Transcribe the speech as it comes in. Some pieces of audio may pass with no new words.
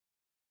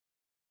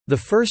The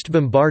 1st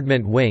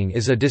Bombardment Wing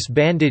is a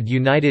disbanded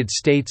United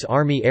States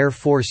Army Air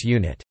Force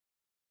unit.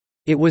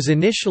 It was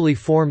initially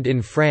formed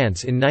in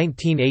France in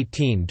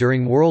 1918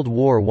 during World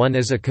War I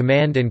as a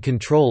command and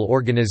control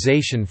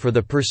organization for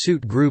the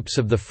pursuit groups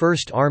of the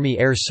 1st Army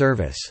Air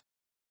Service.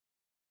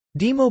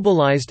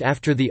 Demobilized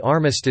after the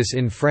armistice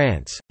in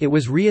France, it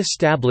was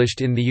re-established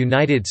in the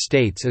United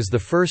States as the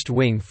 1st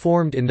Wing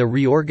formed in the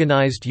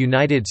reorganized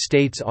United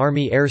States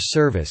Army Air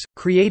Service,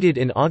 created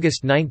in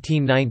August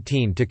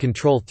 1919 to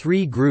control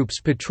 3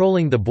 groups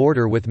patrolling the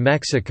border with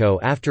Mexico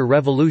after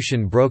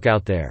revolution broke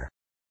out there.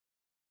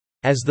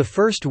 As the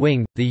 1st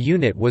Wing, the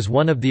unit was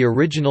one of the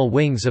original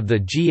wings of the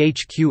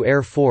GHQ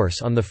Air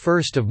Force on 1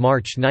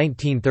 March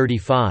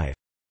 1935.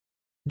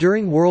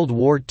 During World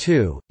War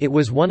II, it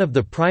was one of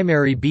the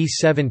primary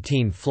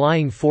B-17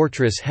 Flying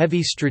Fortress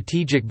heavy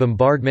strategic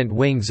bombardment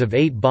wings of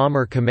 8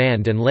 Bomber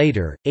Command and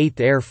later, 8th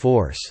Air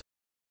Force.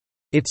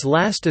 Its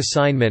last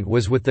assignment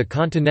was with the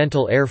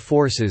Continental Air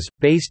Forces,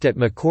 based at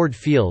McChord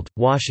Field,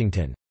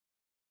 Washington.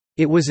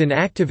 It was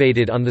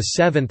inactivated on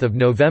 7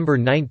 November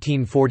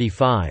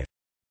 1945.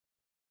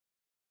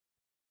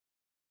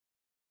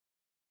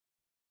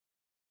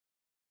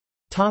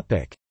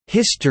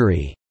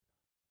 History.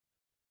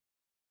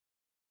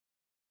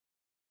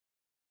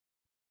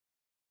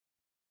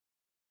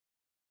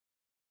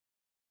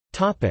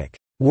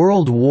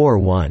 World War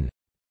I.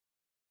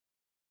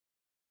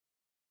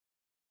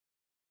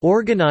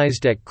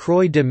 Organized at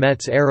Croix de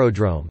Metz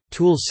Aerodrome,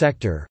 Toul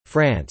sector,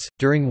 France,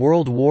 during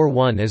World War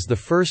I as the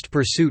 1st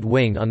Pursuit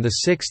Wing on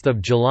 6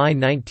 July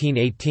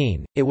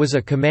 1918, it was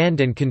a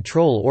command and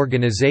control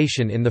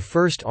organization in the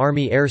 1st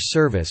Army Air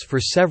Service for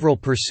several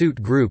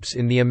pursuit groups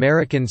in the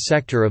American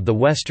sector of the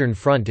Western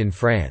Front in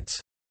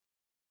France.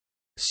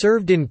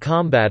 Served in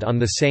combat on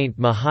the Saint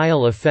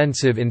Mihiel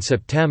offensive in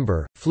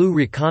September, flew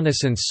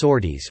reconnaissance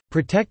sorties,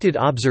 protected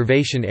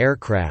observation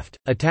aircraft,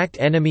 attacked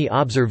enemy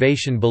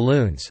observation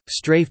balloons,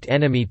 strafed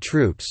enemy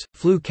troops,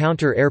 flew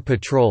counter-air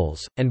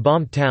patrols, and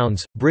bombed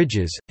towns,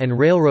 bridges, and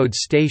railroad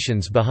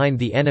stations behind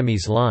the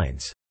enemy's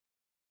lines.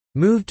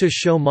 Moved to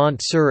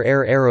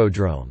Chaumont-sur-Air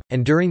Aerodrome,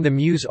 and during the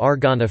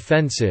Meuse-Argonne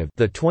offensive,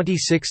 the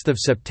 26th of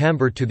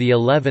September to the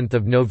 11th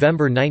of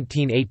November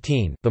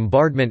 1918,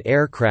 bombardment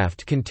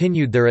aircraft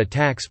continued their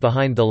attacks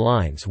behind the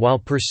lines while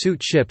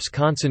pursuit ships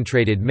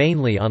concentrated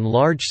mainly on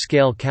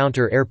large-scale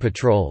counter-air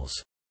patrols.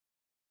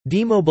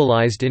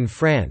 Demobilized in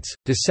France,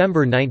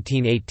 December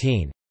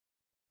 1918.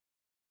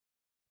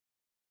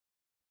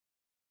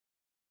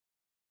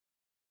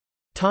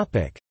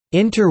 Topic: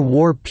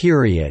 Interwar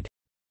period.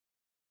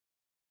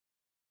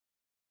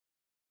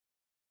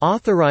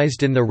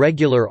 Authorized in the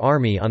Regular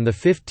Army on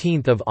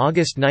 15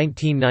 August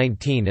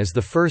 1919 as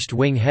the 1st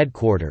Wing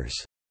Headquarters.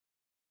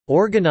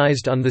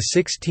 Organized on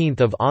 16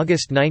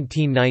 August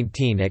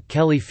 1919 at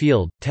Kelly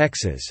Field,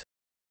 Texas.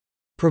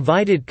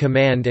 Provided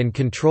command and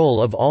control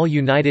of all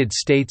United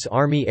States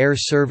Army Air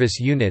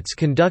Service units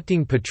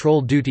conducting patrol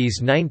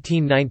duties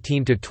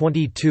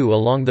 1919–22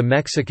 along the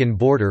Mexican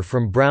border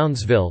from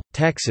Brownsville,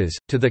 Texas,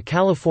 to the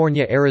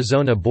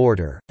California–Arizona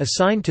border,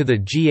 assigned to the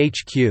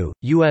GHQ,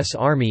 U.S.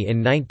 Army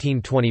in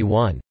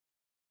 1921.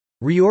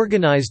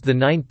 Reorganized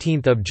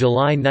 19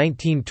 July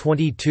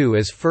 1922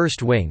 as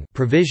 1st Wing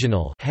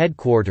Provisional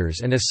Headquarters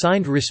and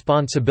assigned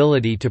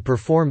responsibility to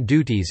perform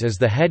duties as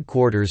the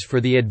headquarters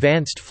for the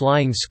Advanced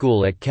Flying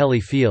School at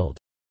Kelly Field.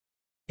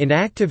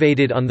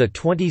 Inactivated on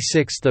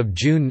 26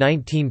 June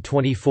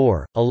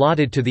 1924,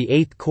 allotted to the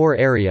 8th Corps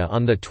area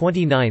on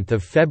 29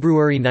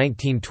 February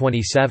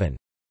 1927.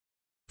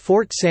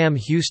 Fort Sam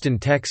Houston,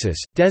 Texas,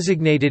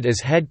 designated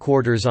as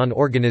headquarters on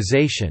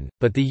organization,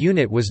 but the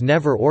unit was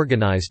never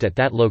organized at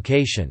that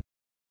location.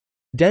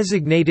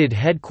 Designated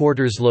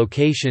headquarters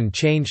location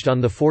changed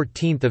on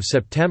 14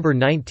 September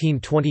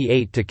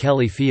 1928 to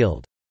Kelly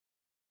Field.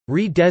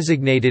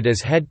 Redesignated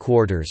as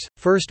headquarters,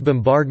 1st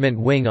Bombardment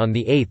Wing on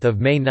 8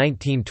 May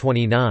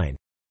 1929.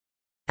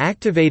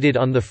 Activated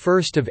on 1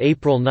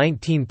 April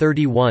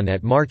 1931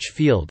 at March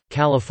Field,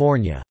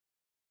 California.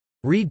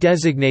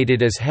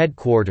 Redesignated as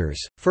headquarters,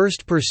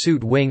 1st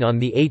Pursuit Wing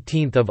on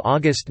 18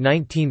 August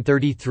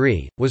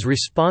 1933, was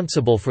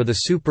responsible for the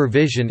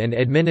supervision and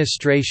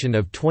administration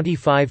of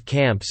 25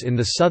 camps in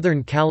the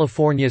Southern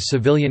California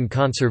Civilian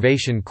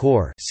Conservation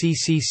Corps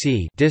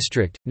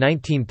District,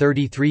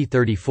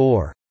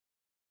 1933–34.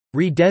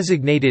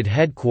 Redesignated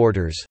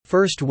headquarters,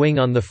 1st Wing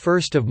on 1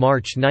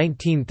 March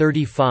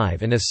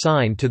 1935 and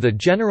assigned to the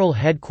General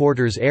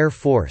Headquarters Air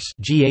Force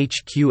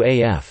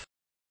GHQAF.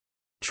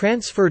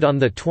 Transferred on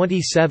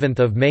 27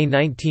 May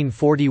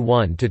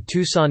 1941 to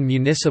Tucson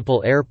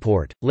Municipal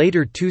Airport,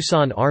 later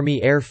Tucson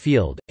Army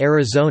Airfield,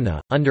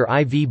 Arizona, under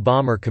IV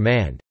Bomber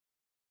Command.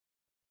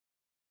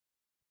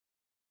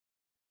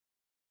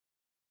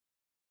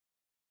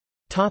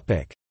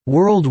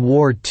 World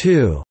War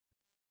II.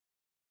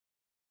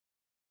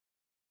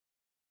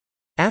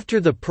 After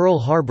the Pearl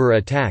Harbor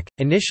attack,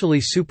 initially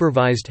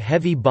supervised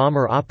heavy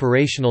bomber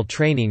operational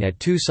training at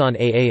Tucson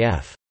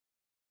AAF.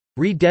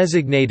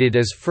 Redesignated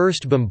as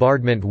 1st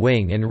Bombardment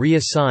Wing and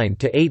reassigned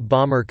to 8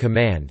 Bomber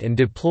Command and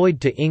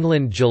deployed to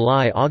England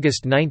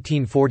July–August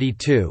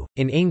 1942.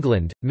 In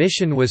England,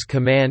 mission was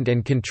command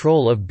and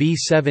control of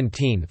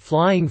B-17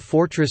 Flying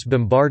Fortress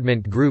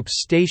bombardment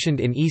groups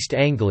stationed in East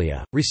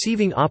Anglia,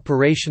 receiving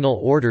operational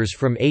orders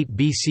from 8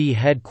 BC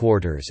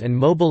headquarters and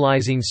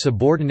mobilising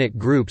subordinate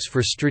groups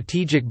for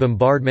strategic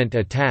bombardment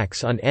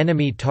attacks on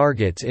enemy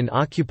targets in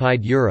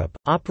occupied Europe,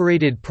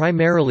 operated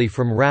primarily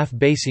from RAF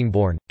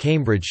Basingbourne,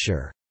 Cambridgeshire.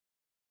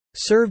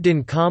 Served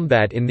in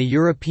combat in the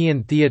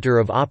European Theatre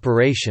of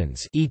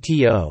Operations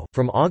 (ETO)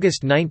 from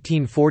August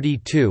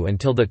 1942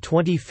 until the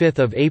 25th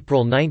of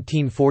April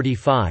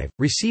 1945,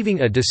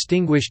 receiving a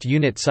Distinguished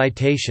Unit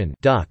Citation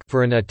 (DUC)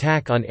 for an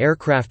attack on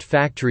aircraft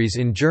factories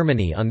in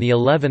Germany on the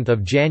 11th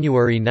of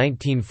January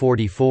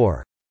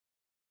 1944.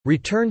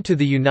 Returned to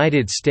the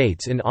United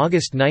States in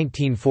August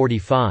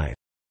 1945.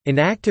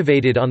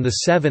 Inactivated on the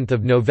 7th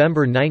of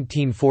November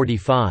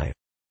 1945.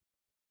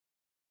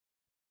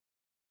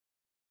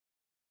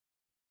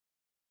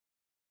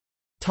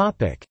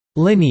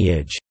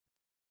 Lineage.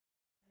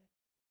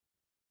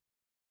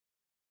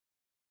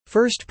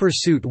 1st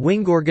Pursuit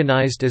Wing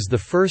organized as the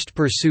 1st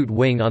Pursuit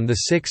Wing on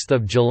 6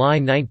 July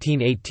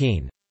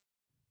 1918.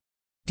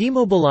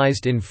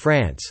 Demobilized in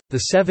France,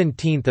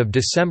 17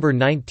 December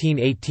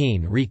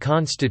 1918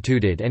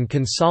 reconstituted and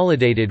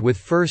consolidated with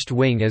 1st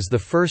Wing as the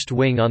 1st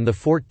Wing on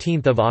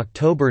 14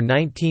 October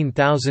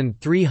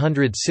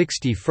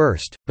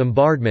 19361st,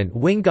 Bombardment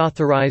Wing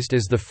authorized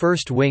as the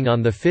 1st Wing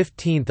on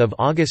 15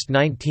 August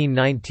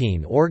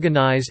 1919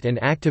 organized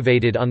and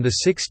activated on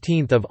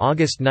 16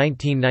 August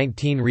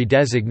 1919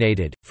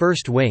 redesignated,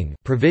 1st Wing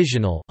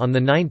provisional on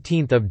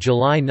 19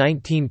 July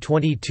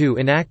 1922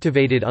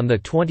 inactivated on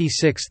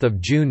 26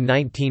 June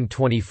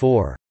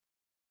 1924.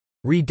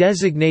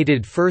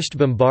 Redesignated 1st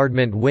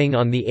Bombardment Wing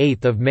on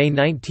 8 May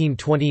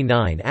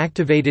 1929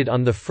 activated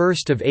on 1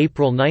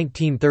 April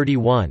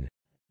 1931.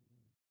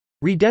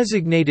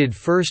 Redesignated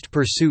 1st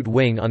Pursuit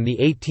Wing on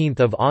 18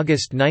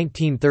 August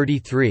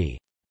 1933.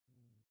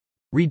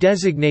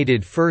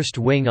 Redesignated 1st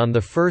Wing on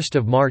 1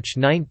 March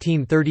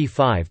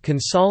 1935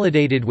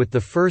 consolidated with the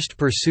 1st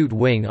Pursuit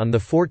Wing on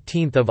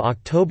 14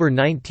 October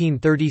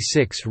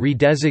 1936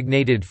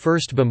 redesignated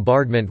 1st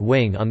Bombardment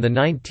Wing on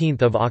 19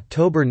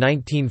 October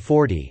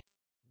 1940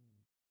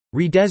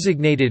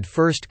 redesignated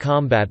 1st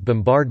Combat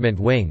Bombardment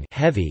Wing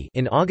Heavy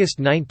in August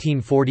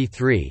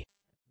 1943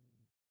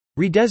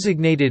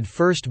 redesignated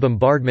 1st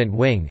Bombardment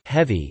Wing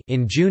Heavy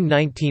in June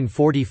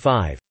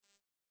 1945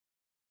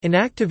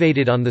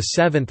 inactivated on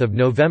 7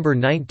 November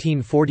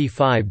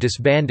 1945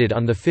 disbanded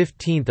on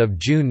 15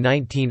 June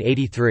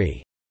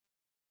 1983.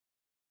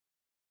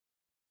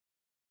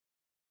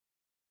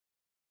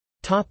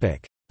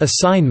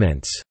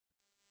 Assignments.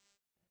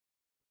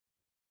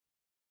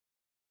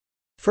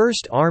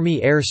 1st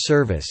Army Air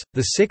Service,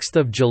 6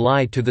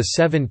 July to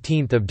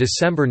 17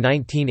 December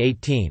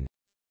 1918.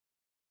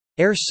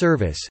 Air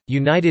Service,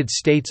 United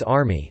States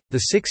Army,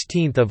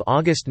 16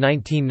 August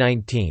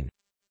 1919.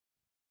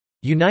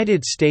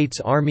 United States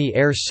Army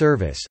Air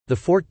Service,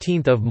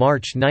 14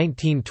 March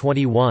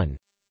 1921.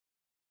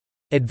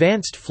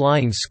 Advanced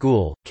Flying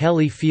School,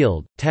 Kelly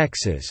Field,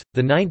 Texas,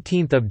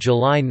 19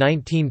 July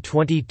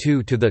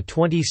 1922 to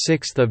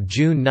 26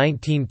 June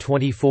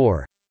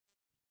 1924.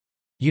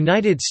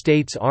 United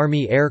States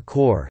Army Air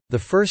Corps, 1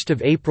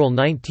 April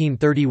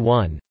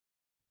 1931.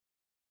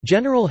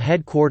 General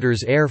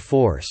Headquarters Air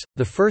Force,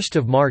 1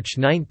 March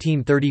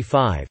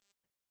 1935.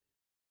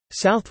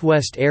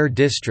 Southwest Air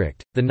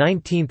District,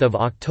 19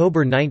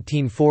 October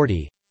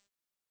 1940.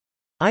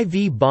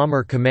 IV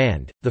Bomber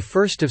Command, 1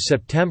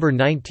 September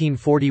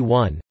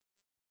 1941.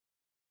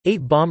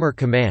 8 Bomber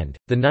Command,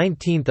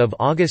 19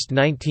 August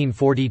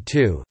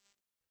 1942.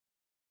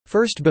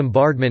 1st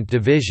Bombardment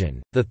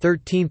Division,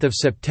 13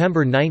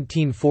 September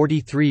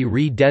 1943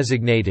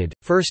 re-designated,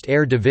 1st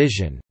Air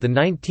Division,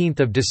 19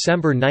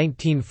 December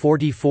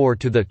 1944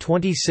 to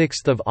 26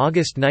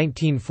 August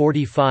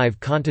 1945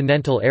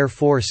 Continental Air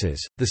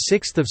Forces,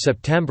 6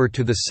 September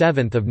to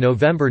 7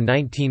 November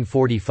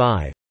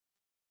 1945.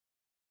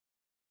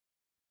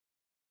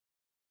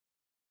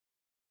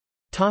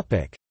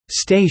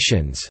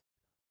 Stations.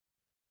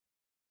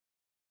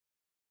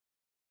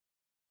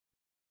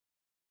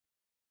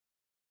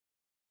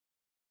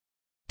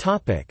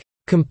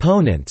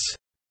 Components.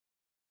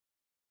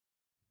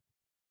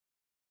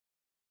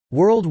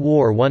 World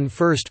War I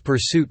 1st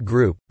Pursuit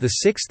Group,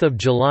 6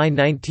 July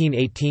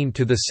 1918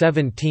 to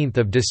 17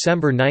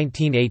 December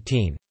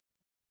 1918.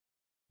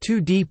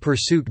 2D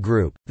Pursuit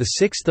Group,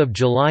 6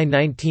 July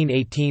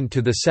 1918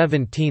 to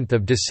 17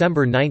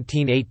 December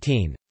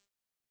 1918.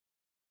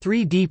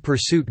 3D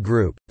Pursuit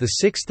Group,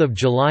 6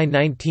 July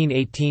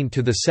 1918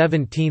 to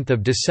 17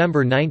 December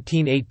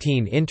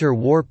 1918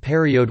 Inter-war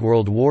period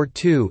World War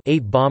II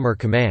 8 Bomber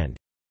Command.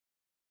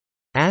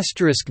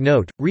 *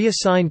 Note,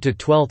 reassigned to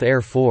 12th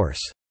Air Force.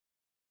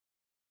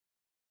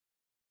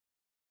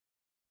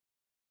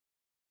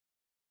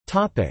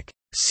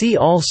 See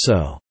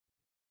also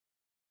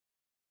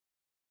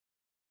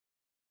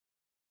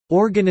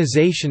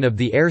Organization of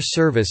the Air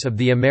Service of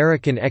the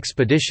American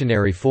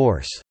Expeditionary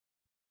Force.